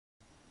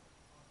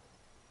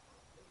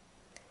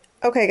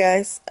Okay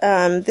guys,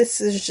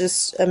 this is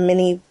just a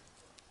mini,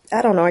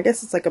 I don't know, I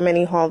guess it's like a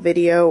mini haul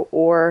video,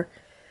 or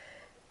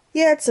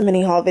yeah, it's a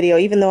mini haul video,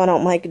 even though I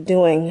don't like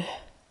doing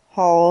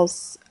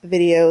hauls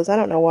videos. I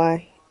don't know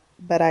why,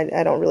 but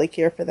I don't really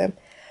care for them.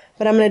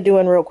 But I'm going to do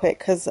one real quick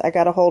because I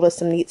got a hold of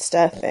some neat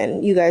stuff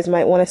and you guys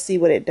might want to see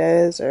what it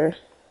does, or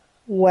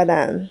what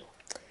some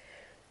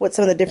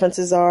of the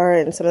differences are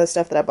and some of the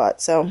stuff that I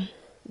bought. So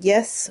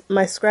yes,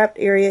 my scrapped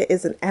area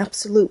is an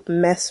absolute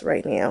mess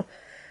right now.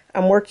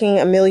 I'm working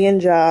a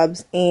million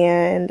jobs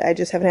and I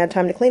just haven't had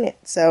time to clean it.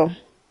 So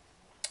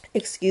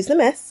excuse the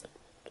mess,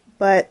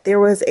 but there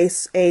was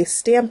a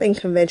stamping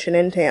convention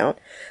in town.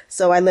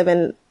 So I live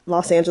in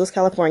Los Angeles,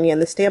 California,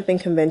 and the stamping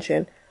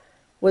convention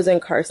was in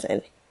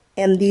Carson.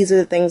 And these are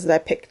the things that I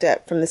picked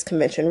up from this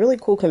convention. Really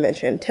cool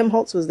convention. Tim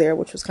Holtz was there,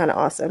 which was kind of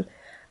awesome.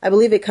 I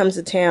believe it comes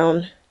to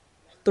town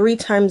 3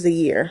 times a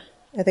year.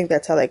 I think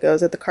that's how that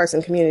goes, at the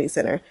Carson Community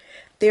Center.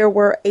 There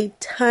were a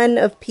ton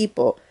of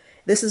people.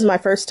 This is my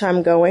first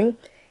time going,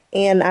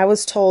 and I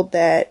was told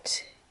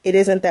that it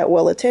isn't that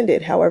well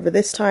attended. However,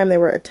 this time there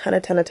were a ton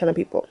of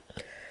people.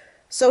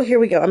 So here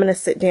we go. I'm going to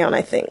sit down,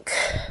 I think,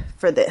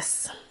 for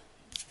this.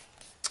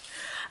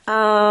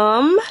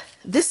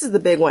 This is the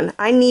big one.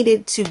 I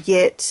needed to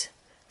get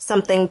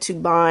something to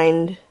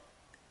bind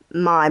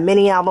my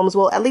mini albums.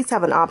 Well, at least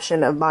have an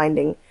option of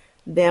binding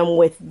them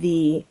with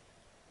the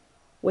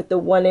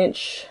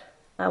 1-inch,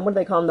 what do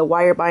they call them? The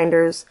wire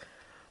binders,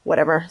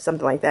 whatever,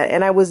 something like that.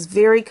 And I was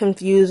very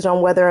confused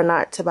on whether or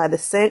not to buy the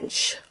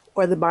cinch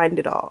or the bind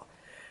it all.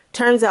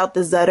 Turns out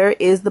the Zutter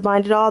is the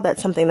bind it all.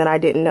 That's something that I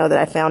didn't know, that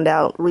I found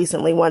out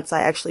recently once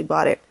I actually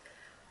bought it.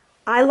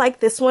 I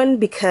like this one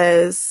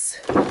because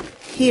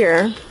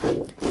here,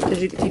 as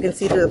you can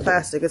see through the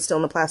plastic, it's still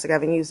in the plastic, I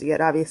haven't used it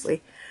yet,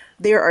 obviously.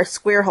 There are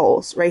square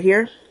holes right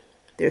here.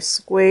 There's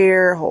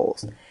square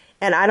holes.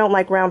 And I don't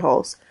like round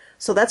holes.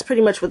 So that's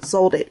pretty much what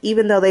sold it.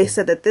 Even though they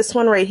said that this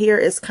one right here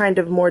is kind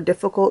of more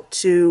difficult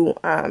to,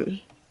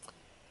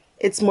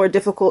 it's more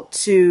difficult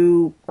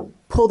to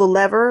pull the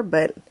lever,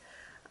 but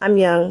I'm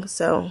young,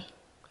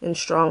 and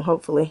strong,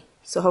 hopefully.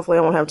 So hopefully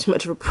I won't have too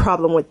much of a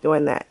problem with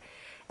doing that.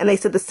 And they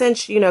said the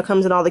cinch, you know,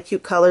 comes in all the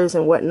cute colors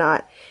and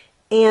whatnot.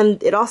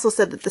 And it also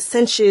said that the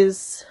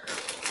cinch's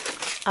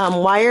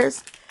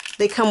wires,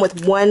 they come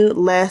with one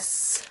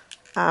less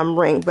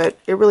ring, but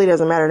it really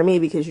doesn't matter to me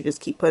because you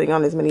just keep putting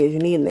on as many as you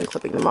need and then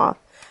clipping them off.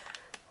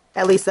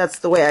 At least that's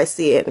the way I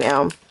see it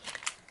now.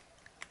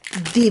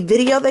 The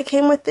video that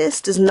came with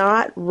this does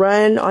not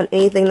run on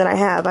anything that I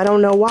have. I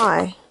don't know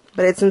why,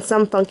 but it's in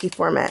some funky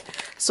format.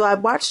 So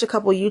I've watched a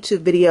couple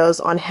YouTube videos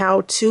on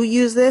how to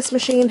use this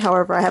machine.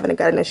 However, I haven't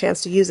gotten a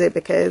chance to use it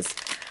because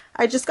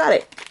I just got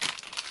it.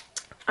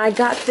 I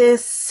got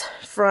this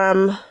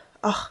from,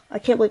 oh, I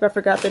can't believe I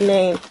forgot the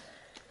name.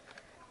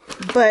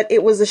 But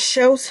it was a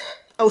show,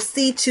 oh,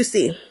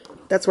 C2C.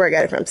 That's where I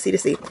got it from,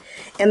 C2C.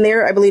 And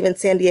they're, I believe, in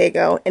San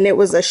Diego. And it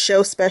was a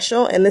show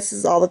special, and this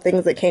is all the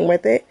things that came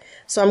with it.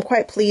 So I'm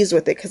quite pleased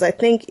with it because I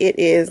think it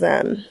is,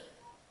 I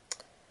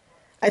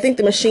think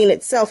the machine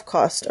itself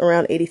cost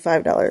around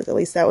 $85. At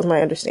least that was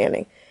my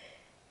understanding.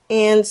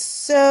 And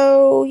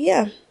so,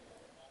 yeah,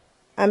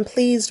 I'm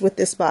pleased with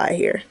this buy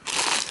here.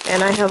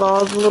 And I have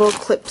all the little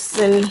clips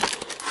and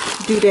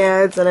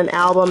doodads and an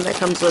album that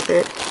comes with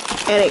it.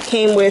 And it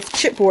came with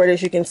chipboard,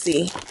 as you can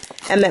see.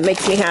 And that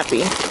makes me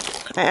happy.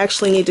 I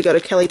actually need to go to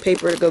Kelly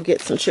Paper to go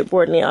get some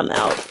chipboard now I'm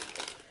out.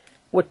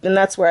 And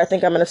that's where I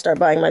think I'm going to start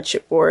buying my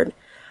chipboard.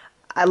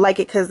 I like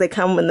it because they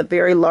come in the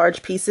very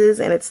large pieces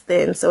and it's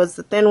thin. So it's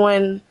the thin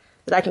one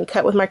that I can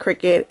cut with my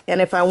Cricut. And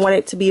if I want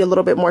it to be a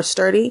little bit more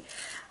sturdy,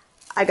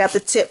 I got the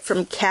tip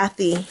from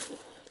Kathy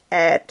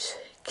at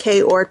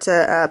K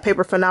Orta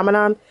Paper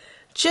Phenomenon.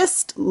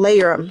 Just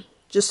layer them.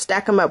 Just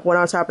stack them up one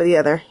on top of the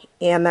other.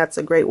 And that's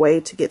a great way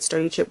to get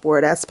sturdy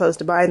chipboard as opposed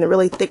to buying the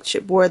really thick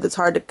chipboard that's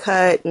hard to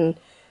cut and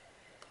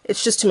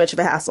it's just too much of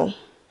a hassle.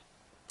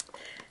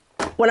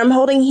 What I'm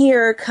holding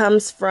here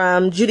comes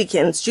from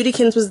Judykins.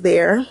 Judykins was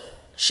there.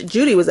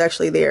 Judy was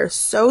actually there.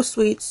 So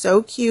sweet,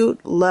 so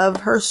cute.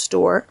 Love her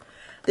store.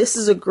 This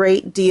is a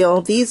great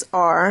deal. These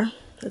are,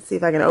 let's see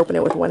if I can open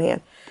it with one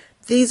hand.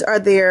 These are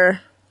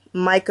their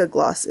mica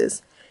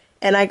glosses.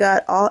 And I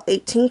got all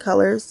 18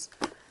 colors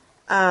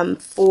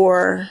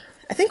for,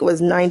 I think it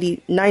was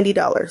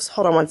 $90.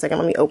 Hold on one second.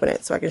 Let me open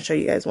it so I can show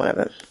you guys one of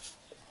them.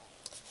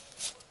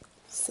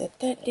 Set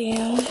that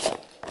down.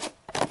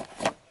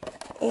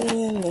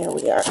 And there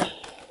we are.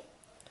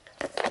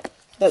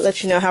 That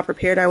lets you know how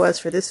prepared I was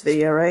for this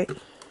video, right?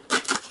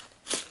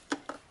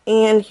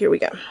 And here we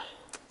go.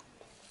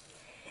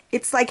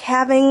 It's like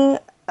having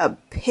a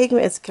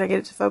pigment, can I get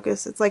it to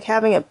focus? It's like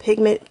having a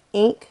pigment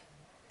ink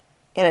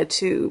in a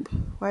tube.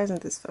 Why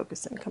isn't this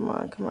focusing? Come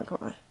on, come on, come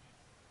on.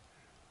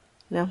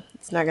 No,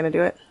 it's not going to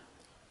do it.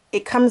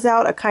 It comes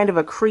out a kind of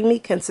a creamy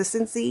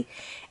consistency,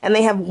 and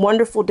they have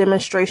wonderful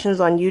demonstrations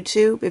on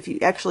YouTube. If you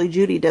actually,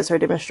 Judy does her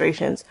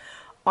demonstrations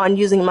on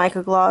using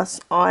mica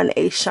gloss on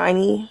a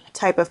shiny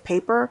type of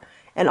paper,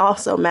 and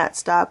also matte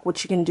stock,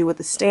 which you can do with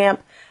the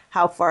stamp,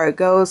 how far it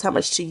goes, how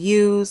much to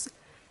use.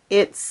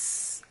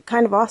 It's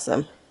kind of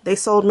awesome. they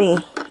sold me.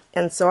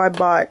 And so I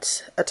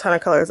bought a ton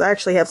of colors. I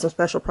actually have some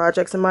special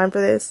projects in mind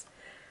for this.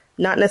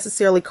 Not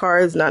necessarily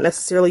cards, not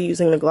necessarily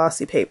using the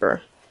glossy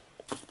paper.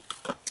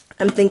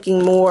 I'm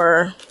thinking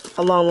more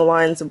along the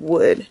lines of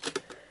wood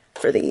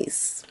for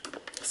these.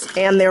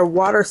 And they're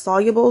water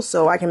soluble,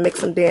 so I can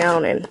mix them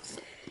down and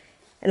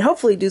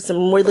hopefully do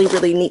some really,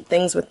 really neat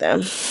things with them.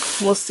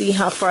 We'll see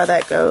how far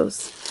that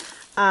goes.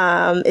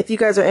 If you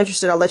guys are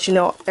interested, I'll let you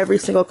know every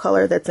single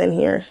color that's in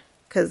here,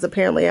 because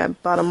apparently I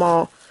bought them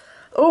all.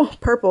 Oh,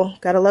 purple.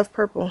 Gotta love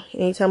purple.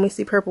 Anytime we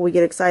see purple, we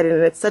get excited,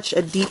 and it's such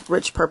a deep,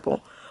 rich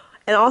purple.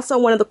 And also,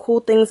 one of the cool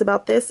things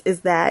about this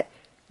is that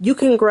you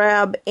can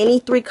grab any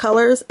 3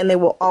 colors, and they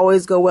will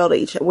always go well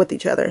with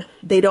each other.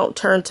 They don't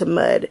turn to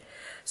mud.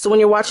 So when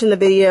you're watching the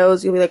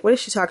videos, you'll be like, what is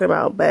she talking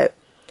about? But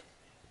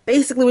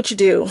basically what you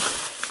do,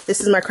 this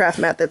is my craft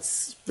mat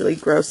that's really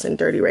gross and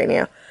dirty right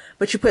now.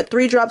 But you put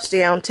 3 drops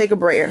down, take a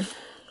brayer.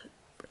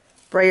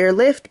 Brayer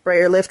lift,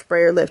 brayer lift,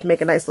 brayer lift.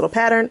 Make a nice little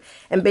pattern.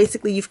 And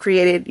basically you've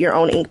created your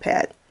own ink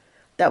pad.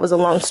 That was a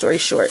long story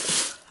short.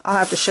 I'll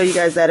have to show you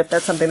guys that if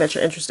that's something that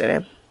you're interested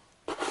in.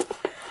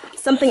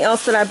 Something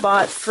else that I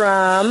bought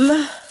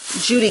from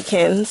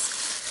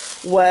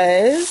Judykins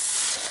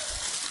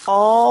was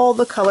all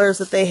the colors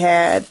that they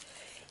had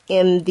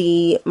in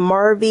the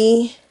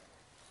Marvy.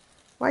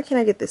 Why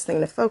can't I get this thing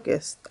to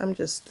focus?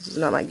 This is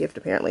not my gift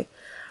apparently.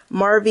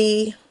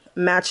 Marvy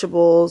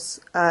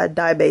Matchables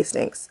dye-based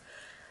inks.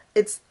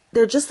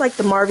 They're just like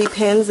the Marvy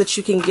pens that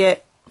you can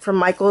get from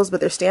Michael's, but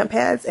they're stamp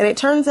pads. And it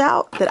turns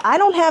out that I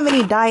don't have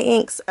any dye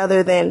inks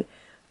other than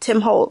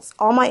Tim Holtz.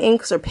 All my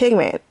inks are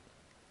pigment.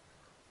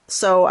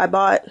 So I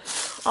bought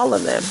all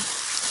of them.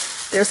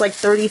 There's like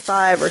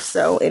 35 or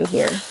so in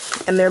here.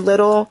 And they're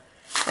little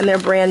and they're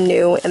brand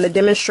new. And the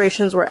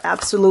demonstrations were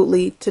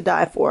absolutely to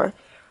die for.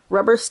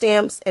 Rubber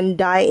stamps and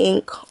dye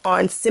ink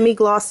on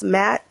semi-gloss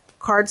matte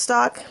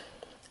cardstock.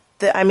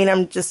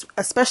 I'm just,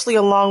 especially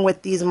along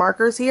with these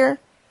markers here,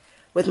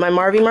 with my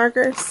Marvy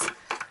markers,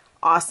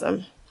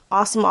 awesome.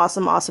 Awesome,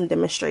 awesome, awesome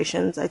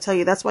demonstrations. I tell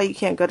you, that's why you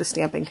can't go to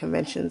stamping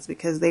conventions,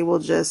 because they will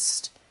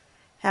just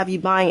have you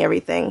buying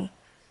everything.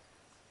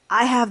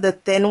 I have the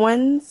thin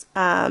ones.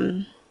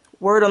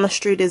 Word on the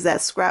street is that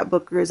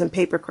scrapbookers and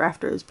paper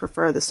crafters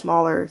prefer the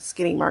smaller,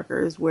 skinny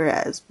markers,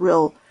 whereas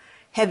real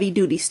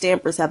heavy-duty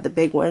stampers have the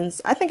big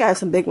ones. I think I have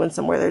some big ones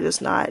somewhere. They're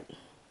just not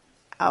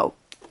out.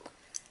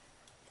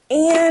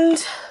 And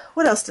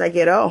what else did I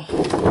get? Oh,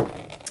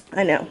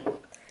 I know.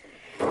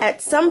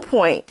 At some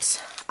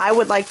point, I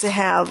would like to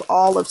have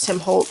all of Tim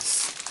Holtz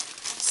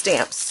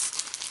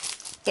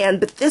stamps.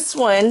 But this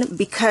one,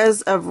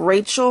 because of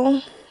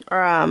Rachel,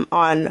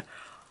 on,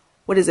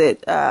 what is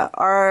it?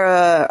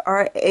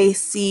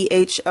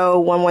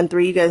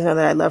 RACHO113. You guys know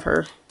that I love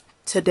her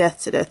to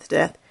death, to death, to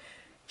death.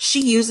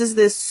 She uses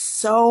this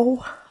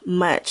so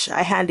much.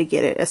 I had to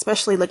get it,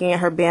 especially looking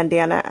at her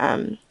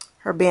bandana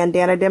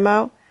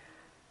demo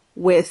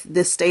with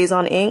the Stays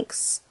On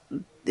inks.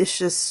 It's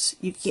just,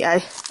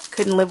 I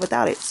couldn't live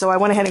without it. So I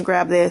went ahead and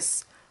grabbed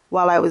this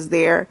while I was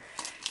there.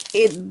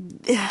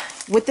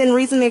 Within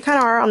reason, they kind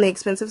of are on the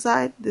expensive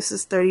side. This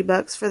is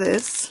 $30 for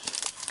this,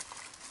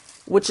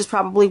 which is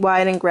probably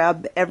why I didn't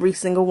grab every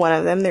single one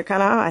of them. They're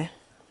kind of high.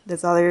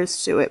 That's all there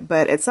is to it.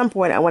 But at some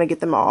point, I want to get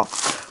them all,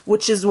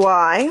 which is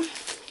why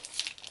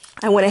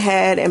I went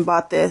ahead and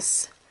bought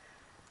this.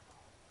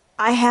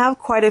 I have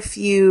quite a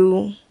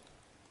few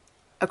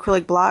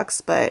acrylic blocks,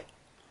 but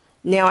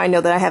now I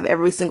know that I have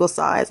every single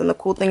size. And the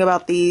cool thing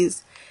about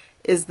these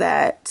is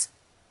that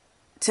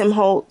Tim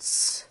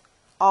Holtz,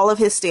 all of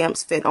his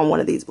stamps fit on one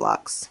of these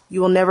blocks.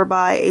 You will never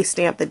buy a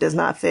stamp that does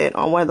not fit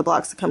on one of the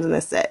blocks that comes in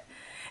this set.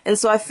 And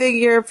so I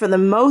figure for the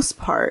most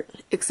part,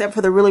 except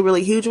for the really,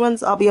 really huge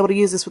ones, I'll be able to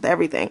use this with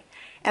everything.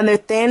 And they're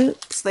thin,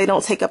 so they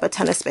don't take up a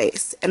ton of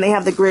space. And they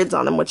have the grids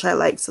on them, which I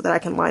like, so that I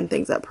can line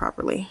things up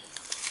properly.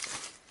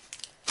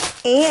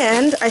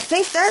 And I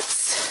think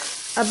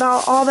that's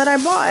about all that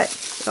I bought.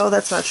 Oh,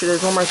 that's not true.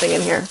 There's one more thing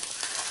in here.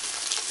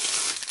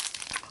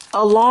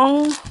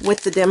 Along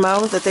with the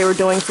demo that they were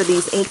doing for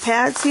these ink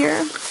pads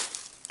here,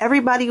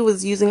 everybody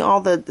was using, all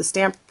the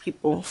stamp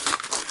people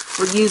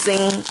were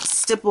using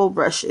stipple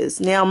brushes.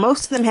 Now,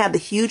 most of them had the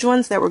huge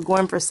ones that were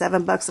going for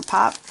 $7 a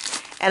pop.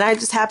 And I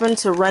just happened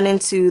to run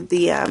into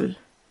the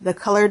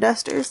color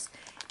dusters.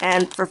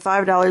 And for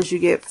 $5, you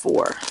get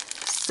 4.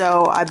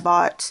 So I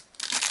bought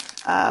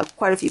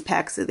quite a few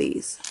packs of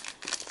these.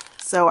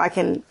 So I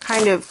can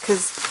kind of,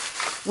 because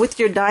with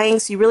your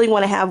dyings, you really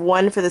want to have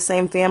one for the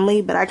same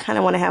family, but I kind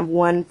of want to have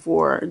one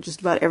for just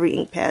about every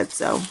ink pad.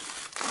 So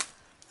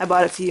I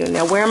bought a few.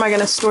 Now, where am I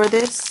going to store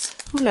this?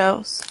 Who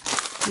knows?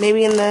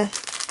 Maybe in the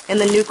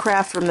new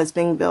craft room that's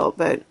being built,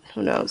 but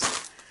who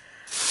knows?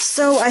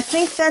 So I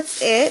think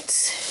that's it.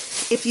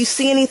 If you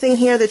see anything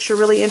here that you're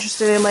really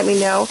interested in, let me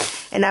know,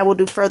 and I will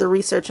do further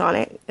research on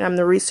it. I'm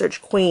the research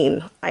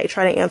queen. I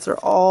try to answer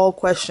all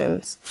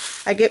questions.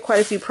 I get quite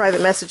a few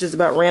private messages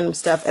about random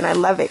stuff, and I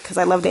love it because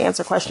I love to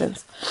answer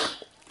questions.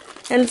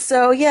 And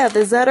so, yeah, the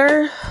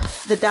Zetter,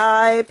 the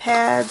dye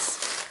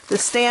pads, the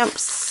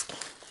stamps,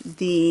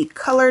 the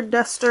color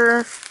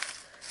duster,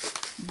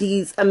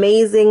 these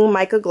amazing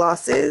mica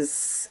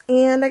glosses,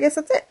 and I guess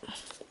that's it.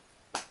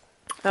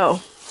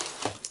 Oh,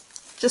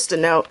 just a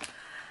note.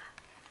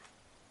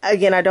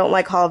 Again, I don't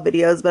like haul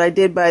videos, but I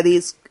did buy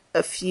these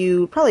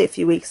probably a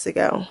few weeks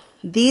ago.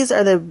 These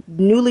are the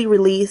newly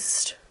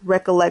released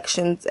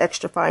Recollections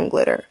Extra Fine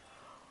Glitter.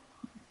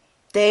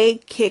 They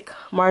kick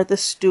Martha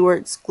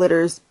Stewart's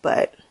glitters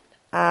butt.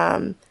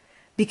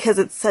 Because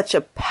it's such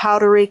a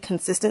powdery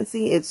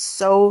consistency, it's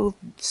so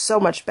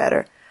much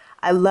better.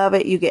 I love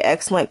it. You get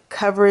excellent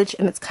coverage,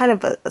 and it's kind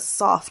of a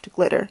soft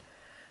glitter.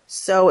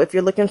 So if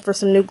you're looking for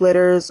some new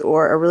glitters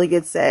or a really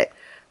good set,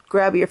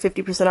 grab your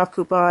 50% off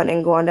coupon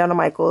and go on down to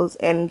Michael's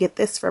and get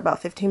this for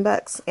about 15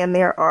 bucks. And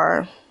there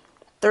are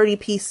 30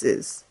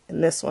 pieces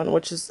in this one,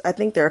 which is, I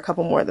think there are a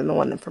couple more than the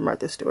one from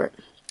Martha Stewart.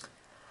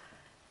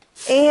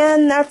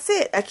 And that's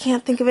it. I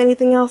can't think of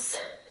anything else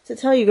to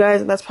tell you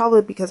guys. That's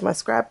probably because my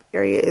scrap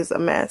area is a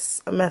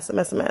mess. A mess.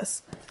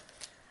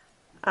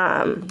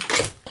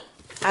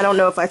 I don't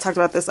know if I talked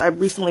about this. I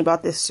recently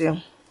bought this too.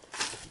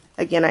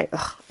 Again, I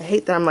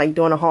hate that I'm like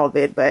doing a haul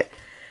vid, but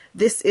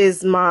this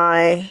is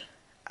my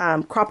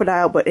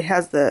crocodile, but it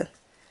has the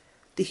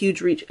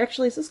huge reach.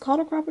 Actually, is this called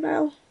a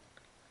crocodile?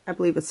 I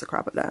believe it's a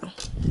crocodile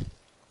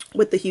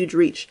with the huge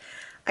reach.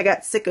 I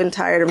got sick and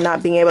tired of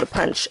not being able to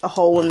punch a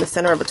hole in the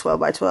center of a 12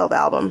 by 12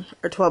 album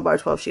or 12 by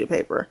 12 sheet of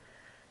paper.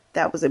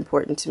 That was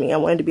important to me. I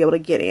wanted to be able to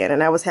get in,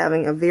 and I was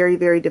having a very,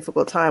 very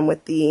difficult time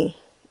with the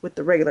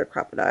regular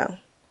crocodile.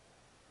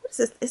 What is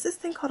this? Is this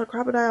thing called a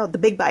crocodile? The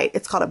Big Bite.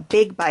 It's called a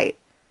Big Bite.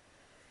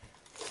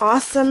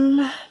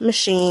 Awesome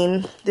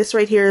machine. This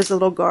right here is a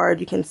little guard.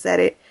 You can set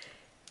it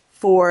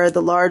for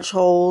the large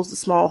holes, the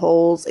small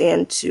holes,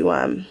 and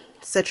to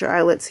set your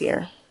eyelets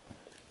here.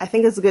 I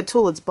think it's a good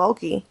tool. It's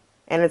bulky,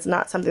 and it's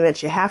not something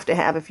that you have to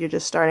have if you're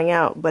just starting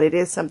out, but it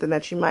is something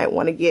that you might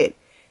want to get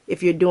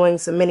if you're doing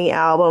some mini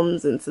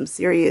albums and some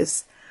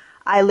serious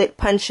eyelet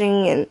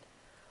punching and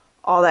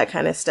all that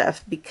kind of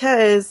stuff,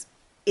 because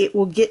it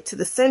will get to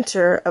the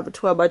center of a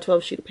 12 by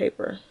 12 sheet of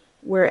paper,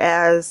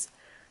 whereas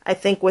I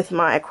think with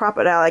my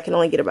crocodile I can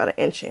only get about an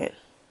inch in.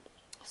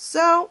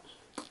 So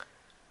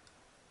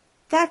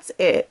that's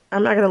it.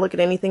 I'm not going to look at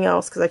anything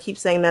else because I keep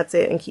saying that's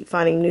it and keep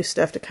finding new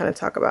stuff to kind of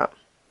talk about.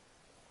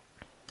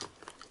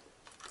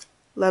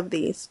 Love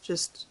these,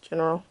 just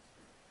general.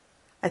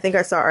 I think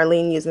I saw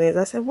Arlene using these.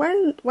 I said,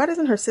 why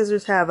doesn't her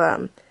scissors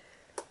have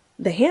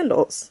the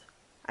handles?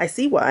 I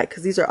see why,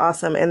 because these are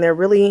awesome, and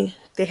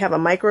they have a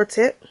micro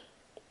tip.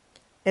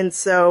 And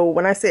so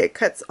when I say it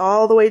cuts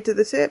all the way to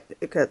the tip,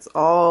 it cuts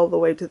all the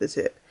way to the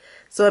tip.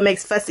 So it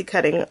makes fussy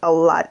cutting a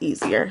lot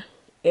easier.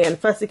 And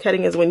fussy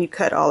cutting is when you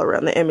cut all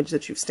around the image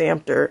that you've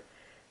stamped or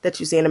that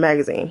you see in a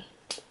magazine.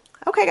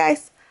 Okay,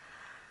 guys.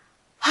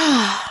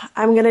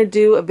 I'm going to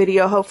do a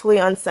video hopefully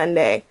on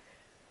Sunday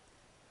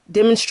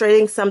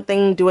demonstrating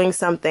something, doing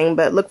something,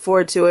 but look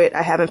forward to it.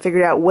 I haven't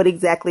figured out what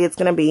exactly it's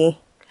going to be.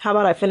 How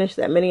about I finish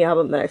that mini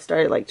album that I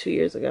started like 2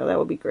 years ago? That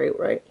would be great,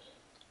 right?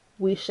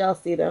 We shall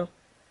see, though.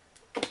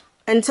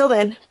 Until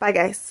then, bye,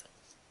 guys.